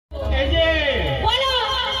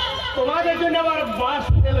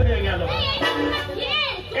গেল।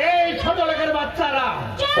 এই ছোট লোকের বাচ্চারা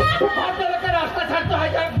ভদ্রলোকের রাস্তা ছাড়তে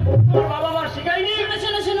হয়, তোর বাবা মা শিখায়নি?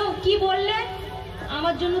 শোনো শোনো, কি বললে?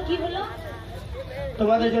 আমার জন্য কি হলো?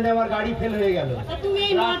 তোমাদের জন্য আমার গাড়ি ফেল হয়ে গেল। তুমি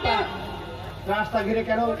এই মাঠে রাস্তা ঘিরে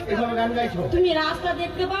কেন এভাবে গান গাইছো? তুমি রাস্তা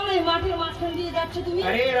দেখতে পাও না? এই মাঠের মাঝখান দিয়ে যাচ্ছ তুমি।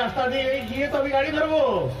 আরে রাস্তা দিয়ে গিয়ে তো আমি গাড়ি ধরবো।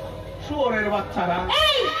 শুয়োরের বাচ্চারা,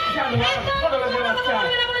 ছোট লোকের বাচ্চা।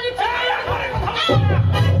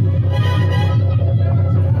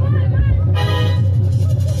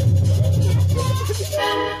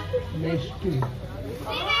 মিষ্টি,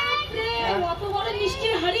 কত বড়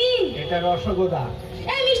মিষ্টির হাড়ি। এটা রসগোল্লা।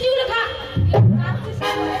 এই মিষ্টিগুলো খা।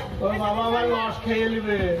 তোর বাবা আমার রস খেয়ে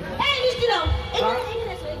নেবে। এই মিষ্টি দাও।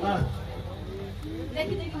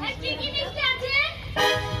 দেখি দেখি কি কি মিষ্টি আছে?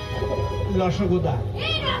 রসগোল্লা।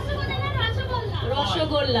 এই রসগোল্লা না রসগোল্লা?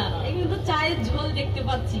 রসগোল্লা। এগুলো তো চায়ের ঝোল দেখতে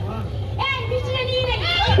পাচ্ছি। এই মিষ্টিটা নিয়ে নে।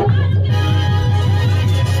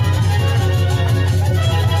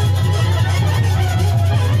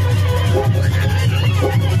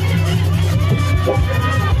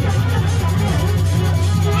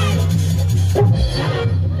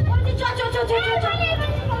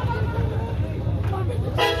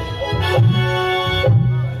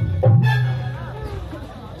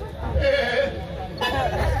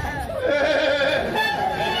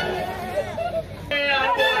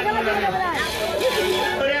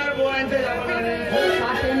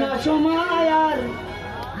 সময় আর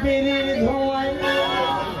বেরির ধোঁয়ায়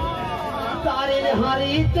তারের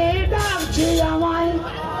হাড়িতে ডাকছে আমায়,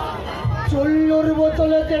 চুল্লুর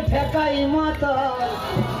বোতলেতে ঠেকাই মাথা,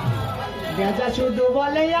 বেজা শুধু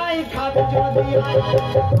বলে আই খাবে যদি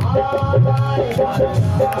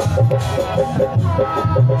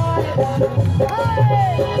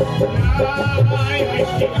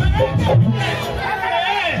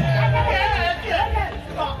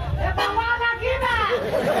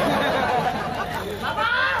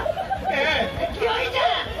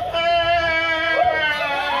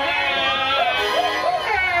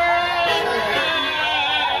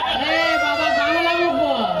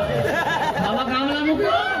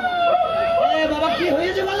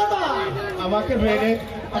আমাকে মেরে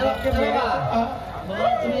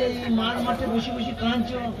তুমি এই মাঠ মাঠে বসে বসে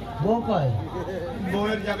কাঁদছো, বউ কয়?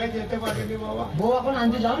 বউয়ের জায়গায় যেতে পারিনি বাবা। বউ এখন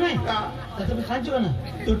আনতে যাও নাই? তুমি কাঁদছো কেন?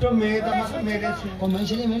 দুটো মেয়ে আমাকে মেরেছে। ও মেয়ে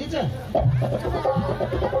ছেলে মেরেছে?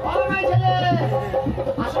 ও মেয়ে ছেলে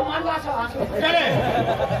আসো, মারবো, আসো আসো।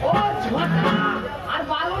 ও ঝোঁটা আর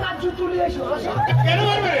বারো না চুটুলি এসো, আসো। কেন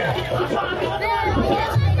মারবে? আসো, আমি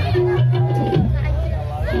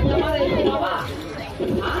বাবা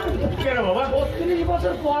কেন বাবা? 32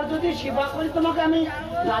 বছর পর যদি সেবা করি তোমাকে আমি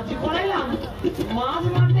রাজি করাইলাম, মাঝ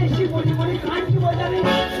মাঠে এসে বলি বলি কাঁদছি, বলে আমি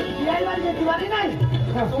বিয়ে বাড়ি যেতে পারি নাই।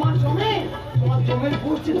 তোমার জমির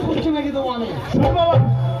পুষ্টি মেঘে দেবো আমি। বাবা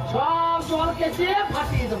সব জল কেটে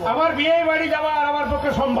ফাটিয়ে দেবো। আমার বিয়ে বাড়ি যাওয়া আমার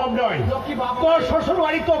পক্ষে সম্ভব নয়। লক্ষ্মী বাবা, তোর শ্বশুর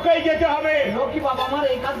বাড়ি তোকেই যেতে হবে। লক্ষ্মী বাবা আমার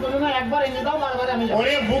এই কাজ করবে না, একবার এনে দাও, বারবার আমি যাবো।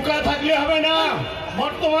 ওরে বোকা থাকলে হবে না,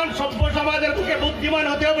 বর্তমান সভ্য সমাজের তোকে বুদ্ধিমান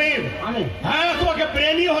হতে হবে। হ্যাঁ, তোমাকে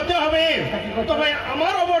ব্রেনি হতে হবে। তবে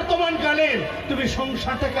আমার অবর্তমান কালে তুমি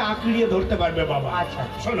সংসারটাকে আঁকড়িয়ে ধরতে পারবে বাবা। আচ্ছা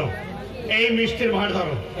শোনো, এই মিষ্টির ভাঁড়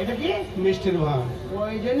ধরো। এটা কি মিষ্টির ভাঁড়?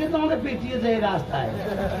 ওই জন্য তোমাকে পিটিয়ে দেয় রাস্তায়।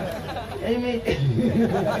 এই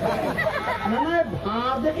না না,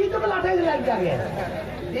 ভাঁড় দেখেই তোকে লাঠাই লাগবে আগে।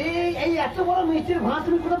 এই এত বড় মিষ্টির ভাঁড়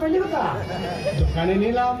তুমি কোথাও পেলি? কোথা? দোকানে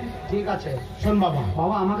নিলাম। ঠিক আছে, শোন বাবা,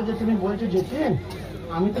 বাবা আমাকে যে তুমি বলছো যেতে,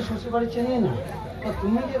 আমি তো শ্বশুর বাড়ি চিনি না।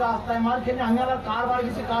 তুমি যে রাস্তায় মার খেলে, আমি আবার কার বাড়ি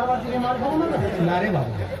গেছি, কার বাড়ি থেকে মার খাবো না? না রে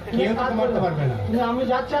বাবা, কেউ তো মারতে পারবে না। তুমি আমি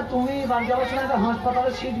যাচ্ছি, আর তুমি বাড়ি যাওয়ার সময় একটা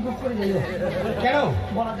হাসপাতালে সিট বুক করে যাইও। কেন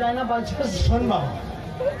বলা যায় না বাড়ি। শোন বাবা,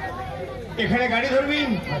 এখানে গাড়ি ধরবি।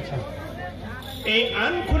 আচ্ছা, এই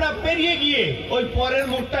আনখোলা পেরিয়ে গিয়ে ওই পরের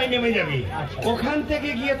মুখটাই নেমে যাবি। ওখান থেকে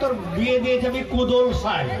গিয়ে তোর বিয়ে দিয়ে যাবি কুদল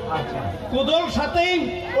সাই। কুদল সাথেই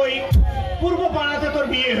ওই পূর্ব পাড়াতে তোর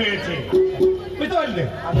বিয়ে হয়েছে, বুঝতে পারলে?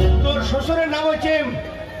 তোর শ্বশুরের নাম হচ্ছে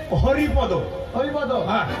হরিপদ। হরিপদ?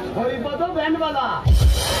 হ্যাঁ, হরিপদ ব্যান্ডবালা।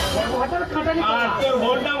 আর তোর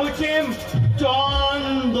বোন নাম হচ্ছে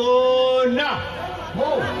চন্দনা।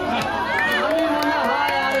 আমি মনে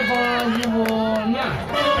হয় আর বাঁচবো না।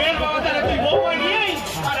 তুই বৌমা নিয়ে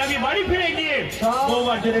আর আমি বাড়ি ফিরে গিয়ে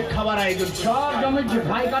বৌমার জন্য খাবার আয়োজন। সব জমি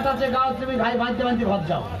ভাই কাটাচ্ছে গাও, তুমি ভাই বাঁধতে বাঁধতে ভাত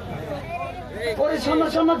যাও। ওরে শোনো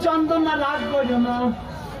শোনো চন্দন, না রাগ করো না।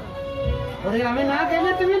 ওরে আমি না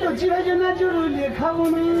গেলে তুমি লুচি ভেজে না জরুরি খাবো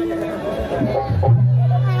না।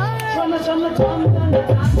 শোনো শোনো চন্দন,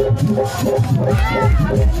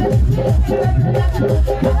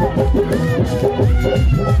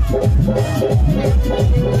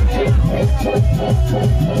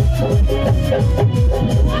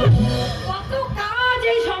 কত কাজ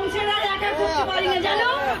এই সংসারে আর একা করতে পারি না জানো?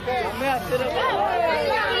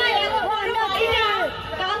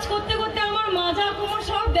 কাজ করতে করতে আমার মাজা কোমর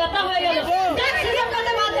সব ব্যথা হয়ে গেল। সেসব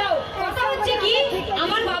কথা বাদ দাও। কথা হচ্ছে কি,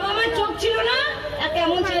 আমার বাবা মার চোখ ছিল না, একটা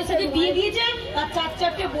এমন ছেলের সাথে বিয়ে দিয়েছে, তার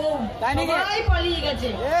 4 বউ, সবাই পালিয়ে গেছে।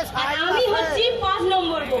 আর আমি হচ্ছি 5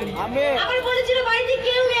 নম্বর বউ। আমার বলেছিল বাড়িতে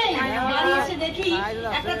কেউ নেই, বাড়ি এসে দেখি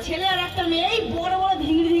একটা ছেলে আর একটা মেয়ে, এই বড় বড়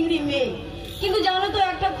ধিংড়ি ধিংড়ি মেয়ে। কিন্তু জানো তো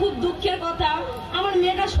একটা খুব দুঃখের কথা, আমার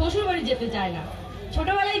মেয়েটা শ্বশুর বাড়ি যেতে চায় না।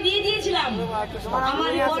 ছোটবেলায় বিয়ে দিয়েছিলাম,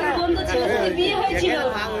 আমার বড় বন্ধু ছেলের সাথে বিয়ে হয়েছিল,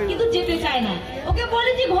 কিন্তু যেতে চায় না। ওকে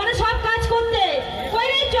বলেছি ঘরে সব কাজ করতে, কই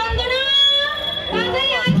রে চন্দনা,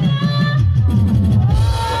 তাড়াতাড়ি আয় তো।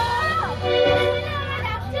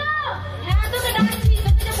 হ্যাঁ তোকে ডাকছি,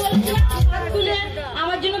 তোকে যে বলেছিলাম হাত তুলে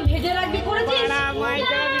আমার জন্য ভেজে রাখবি, করেছিস?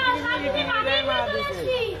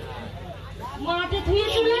 মাঠে ধুয়ে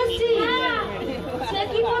চলে আসছি। সে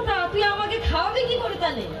কি কথা, তুই আমাকে খাওয়াবি কি করে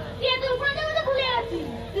তাহলে?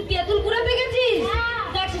 তুই তেঁতুল কুড়াতে গেছিস?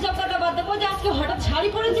 দেখ সেসব কথা বাদ দেবো, যে আজকে হঠাৎ শাড়ি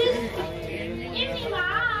পরেছিস।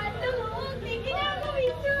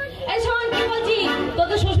 এই শোন কি বলছি,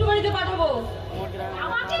 তোকে শ্বশুর বাড়িতে পাঠাবো।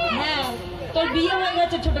 হ্যাঁ, তোর বিয়ে হয়ে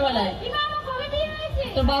গেছে ছোটবেলায়,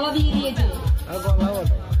 তোর বাবা বিয়ে দিয়েছে।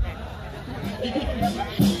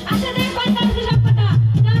 আচ্ছা দেখ সব কথা,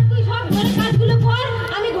 যা তুই সব ঘরের কাজগুলো কর,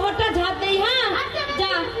 আমি ঘরটা ঝাড় দেই। হ্যাঁ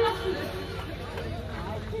যা।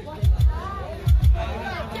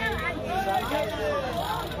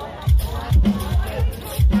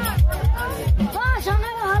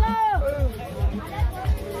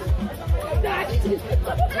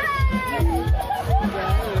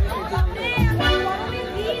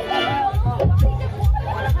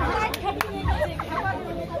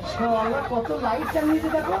 কত লাইট চালিয়েছে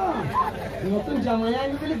দেখো, নতুন জামাই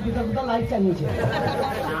আনি বলে গোটা গোটা লাইট চালিয়েছে।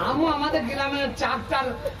 আমও আমাদের গ্রামের 4টার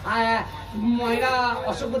মহিলা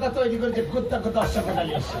অসভ্যতা তৈরি করেছে, কোথা কোথা অসভ্যতা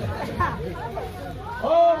নিয়ে এসছে।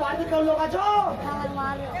 ও বাড়িতে কেউ লোক আছো?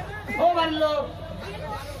 ও বাড়ির লোক,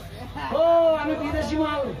 ও আমি বিদেশি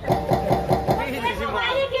মাল।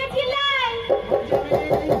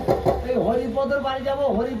 এই হরিপদর বাড়ি যাবো।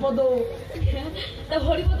 হরিপদ,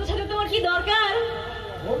 হরিপদের সাথে তোমার কি দরকার?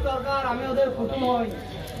 ওর দরকার, আমি ওদের কুটুম হই।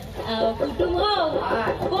 কুটুম হও?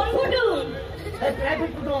 কোন কুটুম?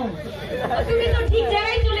 প্রাইভেট কুটুম। তুমি তো ঠিক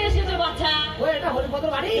জায়গায় চলে এসেছো বাচ্চা। ও এটা হরিপদর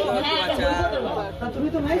বাড়ি? হ্যাঁ এটা হরিপদর বাড়ি। তা তুমি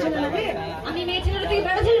তো মেয়ে ছেলে নাকি? আমি মেয়ে ছেলেটা থেকে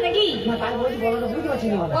বেড়া ছেলে নাকি? না তাই বলছি, বলাটা বুঝতে পারছি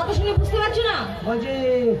না। কথা শুনে বুঝতে পারছো না? বলছি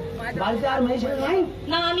বাড়িতে আর মেয়ে ছেলে নাই?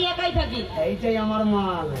 না আমি একাই থাকি। এইটাই আমার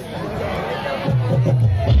মাল।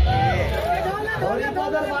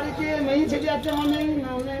 হরিপদর বাড়িতে মেয়ে ছেলে আছে মানে?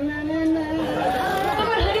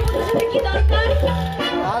 তোমার হরিপদের সাথে কি দরকার?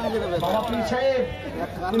 বাবা পীর সাহেব,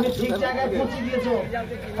 তুমি ঠিক জায়গায় পৌঁছে দিয়েছো,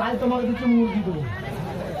 তাই তোমাকে দুটো মুরগি দেবো।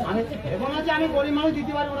 আমি ভেবো না যে আমি গরিব মানুষ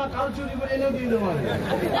দিতে পারবো না, কারো চুরি করে এনেও দিয়ে দেবো।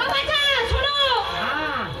 শোনো,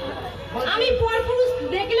 হ্যাঁ আমি পরপুরুষ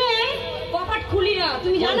দেখলে কপাট খুলি না,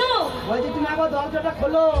 তুমি জানো? বলছি তুমি একবার দরজাটা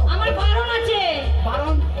খোলো। আমার বারণ আছে।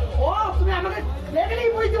 বারণ? ও তুমি আমাকে দেখলেই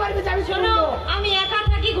বুঝতে পারবে যে আমি শোনো, আমি একা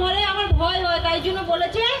থাকি ঘরে, আমার ভয় হয়, তাই জন্য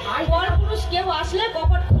বলেছে পরপুরুষ কেউ আসলে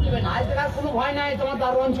কপাট খুলবে না। আজ দেখার কোনো ভয় নাই, তোমার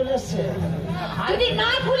দারোয়ান চলে এসছে। যদি না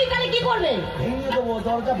খুলি তাহলে কি করবে? ভেঙে দেবো,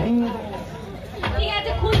 দরজা ভেঙে দেবো। ঠিক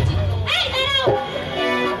আছে খুলছি। এই দাঁড়াও,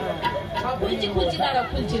 খুলছি দাঁড়াও,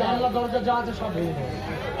 খুলছি। জানলা দরজা যা আছে সব ভেঙে দেবো।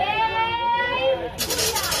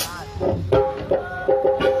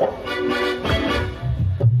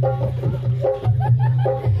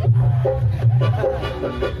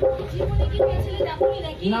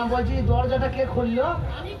 না বলছি দরজাটা কে খুললো?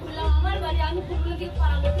 আমি খুললাম, আমার বাড়ি, আমি খুললে কি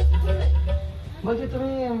পারবো? বলছি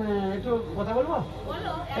তুমি একটু কথা বলবো?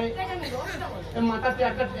 বলো, একটা কেন দশটা বলো। এই মাথাতে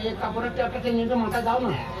একটা কাপড়ের একটা টেনে মাথা দাও না।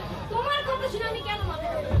 তোমার কথা শুনে আমি কেন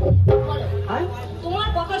মাথায় বলো? হ্যাঁ তোমার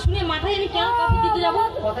কথা শুনে মাথায় আমি কেন কাপড় দিতে যাবো?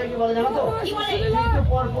 কথা কি বলে জানো তো? কি বলে? দিই তো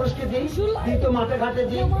পর পুরুষকে দিই, দিই তো মাঠে ঘাটে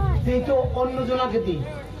দিই, দিই তো অন্য জনাকে দিই।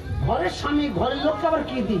 ঘরের স্বামী ঘরের লোককে আবার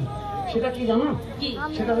কি দিই সেটা কি জানো? কি?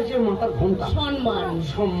 সেটা হচ্ছে মাথার ঘোমটা। সম্মান।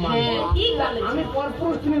 সম্মান। হ্যাঁ, ঠিক বলেছো। আমি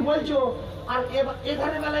পরপুরুষ তুমি বলছো, আর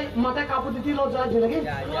এধারে বেলায় মাথায় কাপড় দিতে লজ্জা আছে নাকি?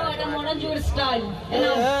 ও, এটা মডার্ন যুগের স্টাইল।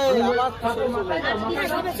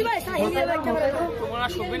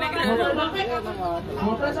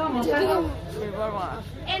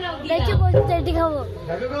 দেখি বলছি চেটি খাবো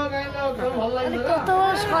ভালো লাগবে না? কত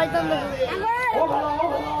বড় শয়তান লোক। ও ভালো, ও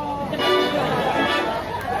ভালো।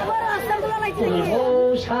 আমার রাস্তাগুলো লাগছে নাকি? ও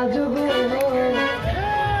সাজু গো,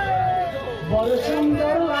 বড়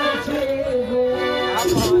সুন্দর লাগছে গো।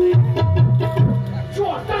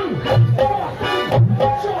 চটাং,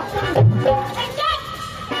 চটাং,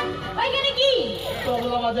 চটাং। ওইখানে কি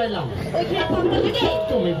তবলা বাজাইলাম। ওইখানে তবলা থাকে?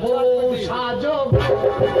 তুমি বউ সাজো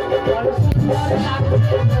বড় সুন্দর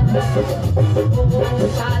লাগছে, বউ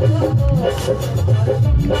সাজো বড়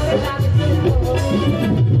সুন্দর লাগছে,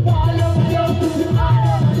 বলো বলো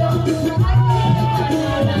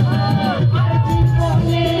আর জীবনে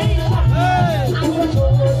আমি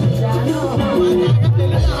সত্যি জানো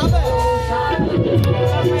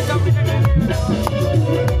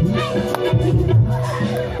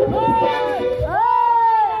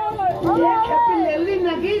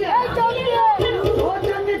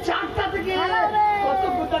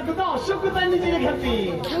অসুখতা নিজের খাতি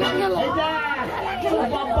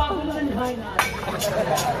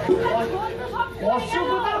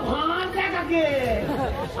অসুখতার ভাঁড় দেখাকে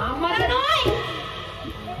আমাদের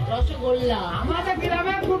রসগোল্লা আমাদের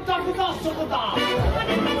গ্রামে কুত্তা কুত্তা অসুখতা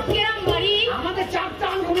গ্রাম বাড়ি আমাদের চারটা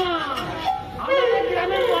আনকুমা আমাদের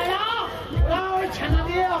গ্রামের মায়া ওরা ওই ছানা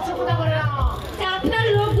দিয়ে অসুখতা করে না। আপনার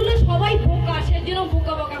লোকগুলো সবাই বোকা, সেজন্য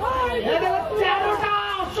বোকা বোকা করে। 13টা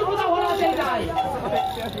অসুখতা ভরা আছে এটাই,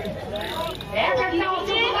 এক একটা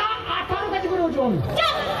অসুখতা 18 কেজি করে ওজন,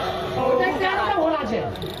 ওটাই 13টা ভরা আছে।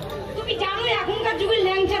 তুমি জানো এখনকার যুগে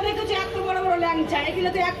ল্যাংচা দেখেছো, এত বড় বড় ল্যাংচা, এগুলো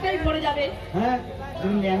তো একটাই ভরে যাবে। হ্যাঁ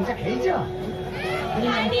তুমি ল্যাংচা খেয়েছো?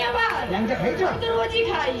 খাইনি আবার, ল্যাংচা খেয়েছো? আমি তো রোজই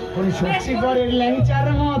খাই। কোন সত্যি করে ল্যাংচার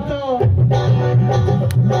মতো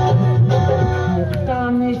মুখটা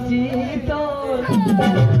মিষ্টি তোর,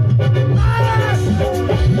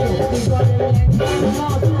 সত্যি করে ল্যাংচার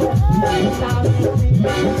মতো মুখটা মিষ্টি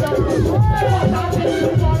তোর, কথা বেশি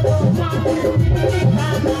বলো না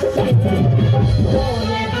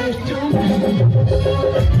ওরে দুষ্টু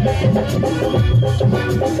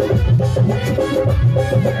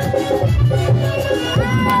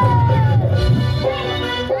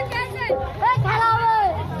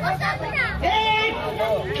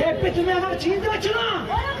তুমি আমার চিনতে পারছো না?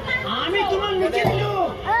 আমি তোমার নিচে দিল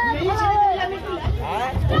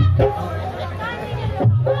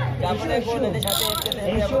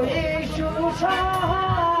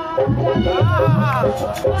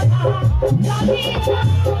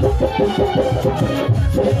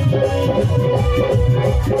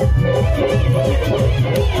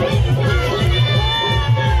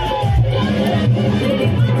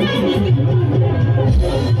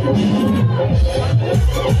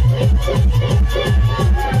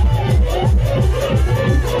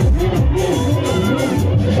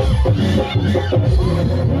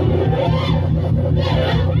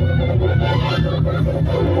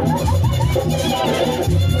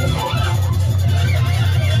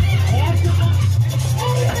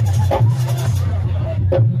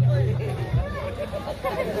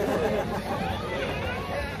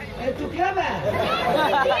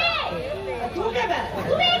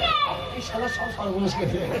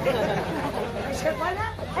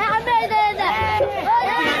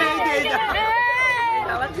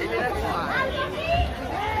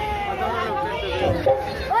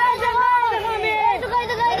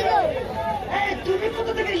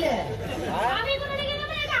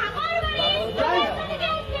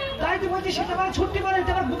ছুটি করে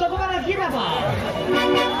গুতা তোমার কি ব্যাপার?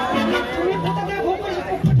 তুমি কোথা থেকে ভোগ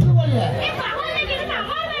করেছো বললে?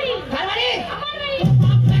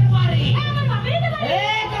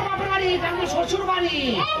 শ্বশুর বাড়ি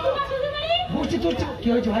বুঝছি তোর কি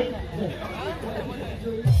হয়েছে ভাই?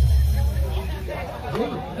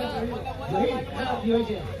 কি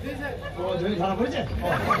হয়েছে? ধরা পড়েছে?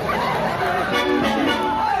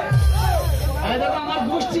 দেখো আমার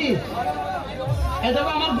গোষ্ঠী,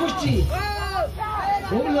 দেখো আমার গোষ্ঠী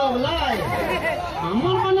খুব লোক লাই,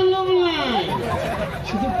 আমার মানে লোক নাই,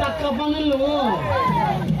 শুধু টাকা মানে লোক।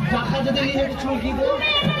 টাকা যদি একটু চুলকি দেবো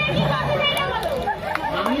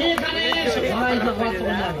আমি এখানে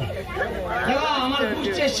দেখো আমার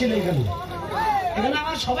গোষ্ঠী এসেছিল এখানে, এখানে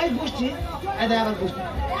আমার সবাই গোষ্ঠী। আমার গোষ্ঠী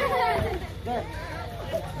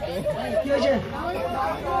কি হয়েছে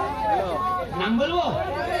নাম বলবো?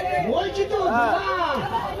 বলছি তো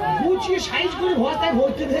গুছিয়ে সাইজ করে ভর্তায়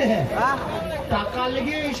ভর্তি দে, টাকা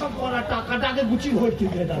লেগে এইসব করা, টাকাটাকে গুছিয়ে ভর্তি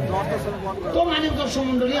দে। তো মানে দর্শক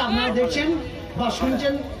মন্ডলী আপনারা দেখছেন বা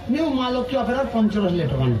শুনছেন নিউ মা লক্ষ্মী অপেরার পঞ্চরস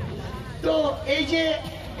লেটমান। তো এই যে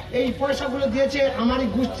এই পয়সাগুলো দিয়েছে আমারই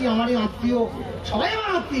গোষ্ঠী, আমারই আত্মীয়, সবাই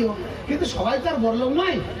আমার আত্মীয়, কিন্তু সবাই তো আর বড়লোক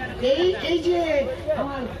নয়। এই যে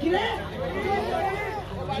আমার কি রে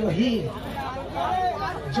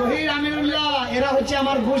জহির আমিরুল্লাহ, এরা হচ্ছে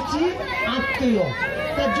আমার গোষ্ঠী আত্মীয়।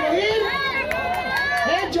 তা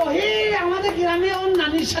জহির আমাদের গ্রামে ওর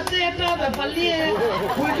নানির সাথে একটা ব্যাপার নিয়ে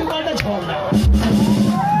উল্টো পাল্টা ঝগড়া।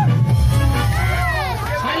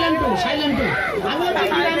 সাইলেন্ট আমি হচ্ছে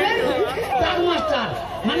গ্রামের ডাক মাস্টার,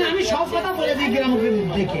 মানে আমি সব কথা বলে দিই গ্রামকে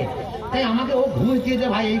দেখে। তাই আমাকে ও ঘুষ দিয়েছে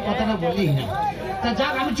ভাই, এই কথাটা বললেই না। তা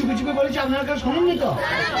যাক, আমি চুপি চুপি বলেছি, আপনার কেউ শোনেননি তো?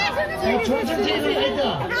 এই ছোট ছোট ছেলেগুলো, এই তো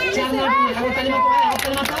চার নাট একবার তালি মারো ভাই, একবার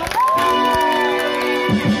তালি মারো।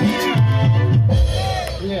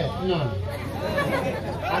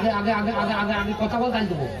 আগে আগে আগে আগে আগে আগে কথা বল, তাই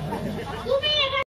দেবো। তুমি